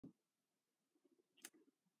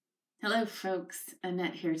Hello, folks.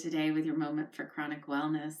 Annette here today with your moment for chronic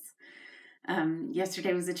wellness.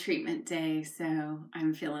 Yesterday was a treatment day, so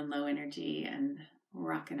I'm feeling low energy and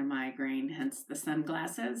rocking a migraine, hence the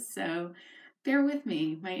sunglasses. So bear with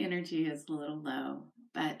me. My energy is a little low,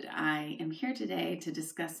 but I am here today to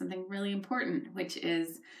discuss something really important, which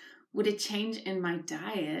is, would a change in my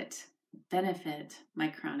diet benefit my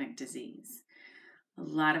chronic disease? A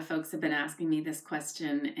lot of folks have been asking me this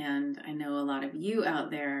question, and I know a lot of you out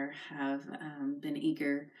there have been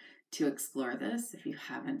eager to explore this if you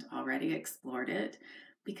haven't already explored it,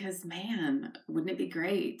 because man, wouldn't it be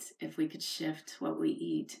great if we could shift what we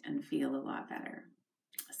eat and feel a lot better?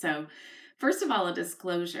 So, first of all, a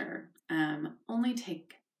disclosure, only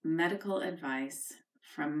take medical advice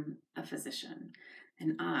from a physician,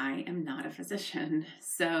 and I am not a physician,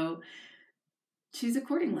 so choose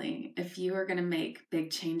accordingly. If you are going to make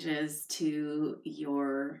big changes to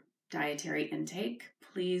your dietary intake,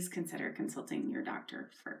 please consider consulting your doctor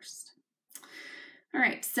first. All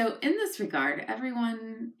right, so in this regard,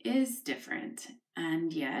 everyone is different,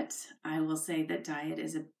 and yet I will say that diet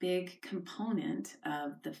is a big component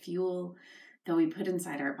of the fuel that we put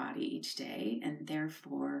inside our body each day, and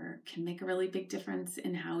therefore can make a really big difference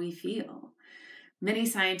in how we feel. Many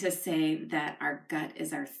scientists say that our gut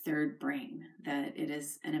is our third brain, that it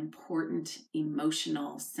is an important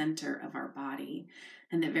emotional center of our body,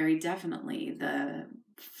 and that very definitely the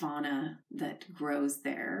fauna that grows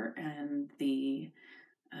there and the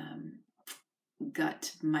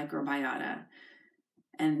gut microbiota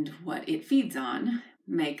and what it feeds on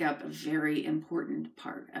make up a very important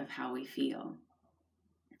part of how we feel.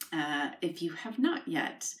 If you have not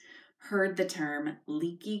yet heard the term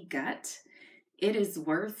leaky gut, it is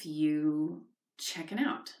worth you checking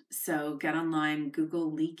out. So get online,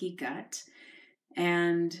 Google leaky gut,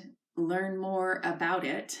 and learn more about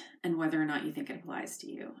it and whether or not you think it applies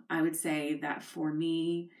to you. I would say that for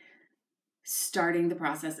me, starting the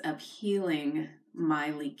process of healing my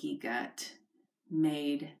leaky gut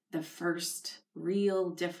made the first real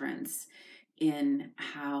difference in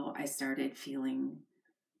how I started feeling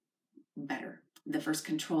better. The first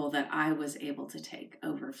control that I was able to take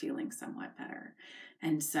over feeling somewhat better.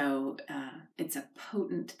 And so it's a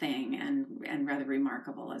potent thing and rather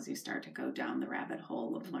remarkable as you start to go down the rabbit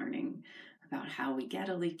hole of learning about how we get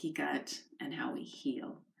a leaky gut and how we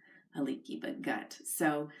heal a leaky gut.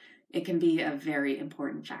 So it can be a very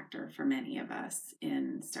important factor for many of us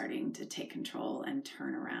in starting to take control and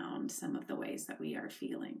turn around some of the ways that we are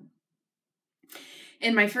feeling.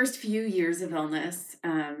 In my first few years of illness,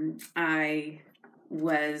 I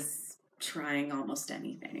was trying almost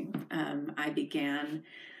anything. I began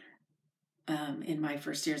in my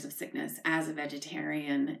first years of sickness as a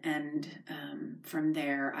vegetarian, and from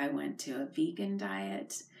there I went to a vegan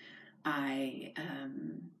diet. I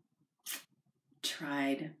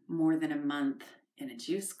tried more than a month in a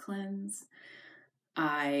juice cleanse.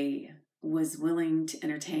 I was willing to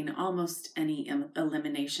entertain almost any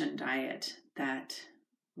elimination diet that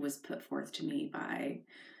was put forth to me by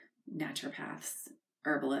naturopaths,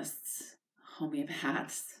 herbalists,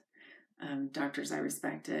 homeopaths, doctors I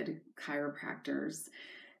respected, chiropractors.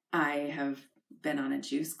 I have been on a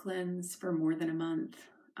juice cleanse for more than a month.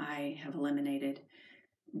 I have eliminated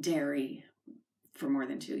dairy for more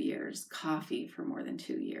than 2 years, coffee for more than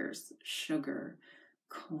 2 years, sugar,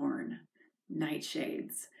 corn,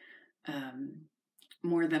 nightshades,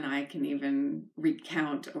 more than I can even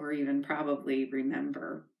recount or even probably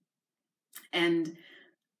remember. And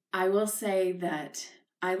I will say that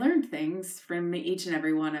I learned things from each and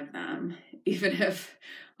every one of them, even if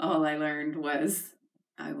all I learned was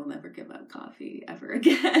I will never give up coffee ever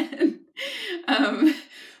again.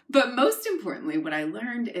 But most importantly, what I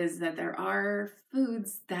learned is that there are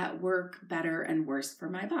foods that work better and worse for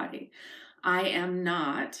my body. I am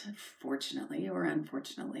not, fortunately or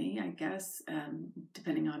unfortunately, I guess,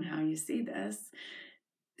 depending on how you see this,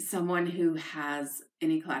 someone who has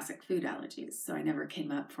any classic food allergies. So I never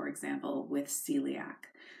came up, for example, with celiac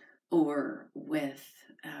or with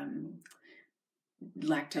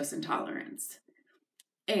lactose intolerance.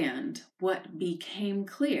 And what became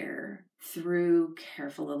clear through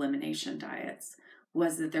careful elimination diets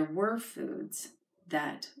was that there were foods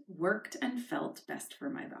that worked and felt best for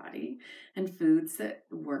my body and foods that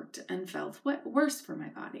worked and felt worse for my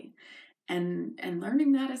body. And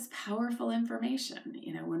learning that is powerful information.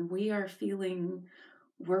 You know, when we are feeling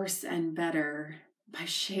worse and better by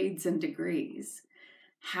shades and degrees,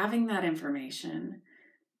 having that information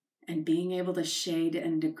and being able to shade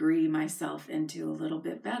and degree myself into a little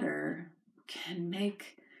bit better can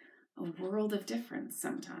make a world of difference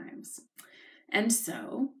sometimes. And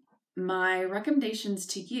so my recommendations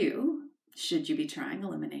to you should you be trying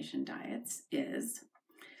elimination diets, is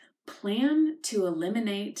plan to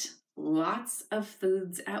eliminate lots of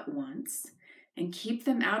foods at once and keep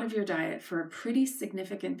them out of your diet for a pretty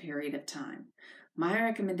significant period of time. My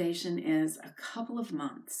recommendation is a couple of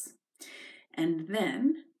months. And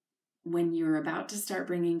then when you're about to start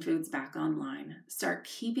bringing foods back online, start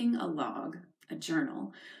keeping a log, a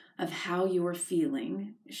journal, of how you're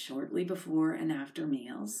feeling shortly before and after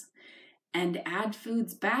meals, and add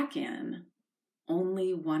foods back in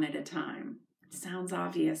only one at a time. It sounds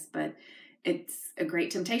obvious, but it's a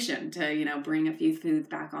great temptation to, bring a few foods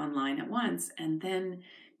back online at once, and then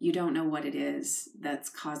you don't know what it is that's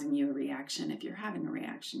causing you a reaction. If you're having a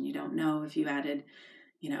reaction, you don't know if you added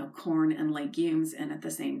corn and legumes in at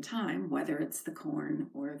the same time, whether it's the corn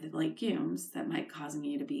or the legumes that might causing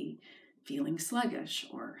you to be feeling sluggish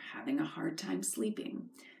or having a hard time sleeping.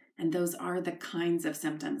 And those are the kinds of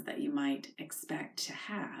symptoms that you might expect to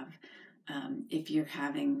have if you're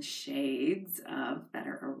having shades of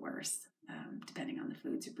better or worse, depending on the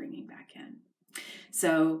foods you're bringing back in.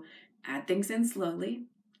 So add things in slowly,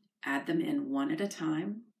 add them in one at a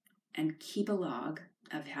time, and keep a log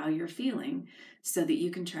of how you're feeling so that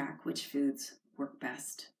you can track which foods work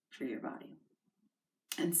best for your body.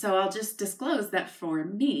 And so I'll just disclose that for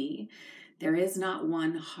me, there is not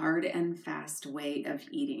one hard and fast way of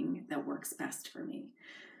eating that works best for me.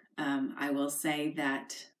 I will say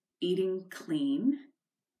that eating clean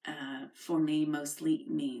for me mostly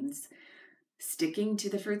means sticking to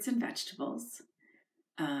the fruits and vegetables,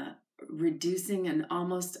 reducing and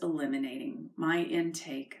almost eliminating my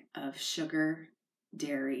intake of sugar,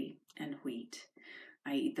 dairy, and wheat.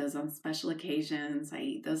 I eat those on special occasions. I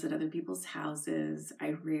eat those at other people's houses.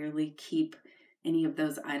 I rarely keep any of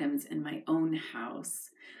those items in my own house.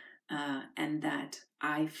 And that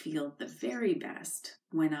I feel the very best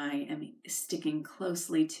when I am sticking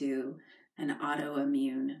closely to an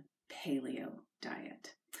autoimmune paleo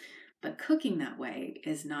diet. But cooking that way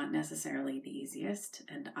is not necessarily the easiest,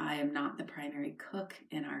 and I am not the primary cook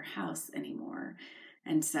in our house anymore.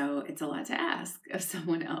 And so it's a lot to ask of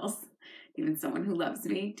someone else, even someone who loves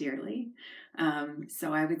me dearly.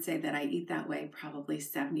 So I would say that I eat that way probably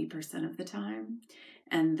 70% of the time.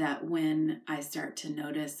 And that when I start to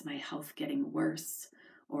notice my health getting worse,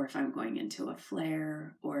 or if I'm going into a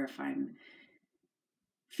flare, or if I'm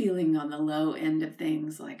feeling on the low end of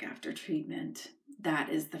things like after treatment, that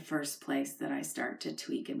is the first place that I start to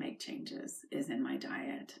tweak and make changes, is in my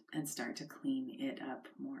diet, and start to clean it up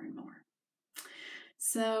more and more.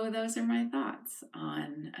 So those are my thoughts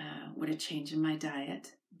on would a change in my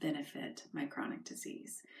diet benefit my chronic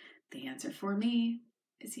disease? The answer for me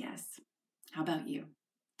is yes. How about you?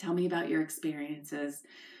 Tell me about your experiences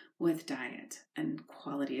with diet and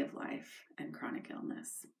quality of life and chronic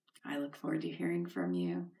illness. I look forward to hearing from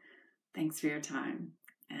you. Thanks for your time,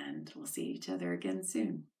 and we'll see each other again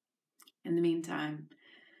soon. In the meantime,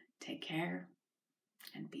 take care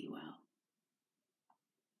and be well.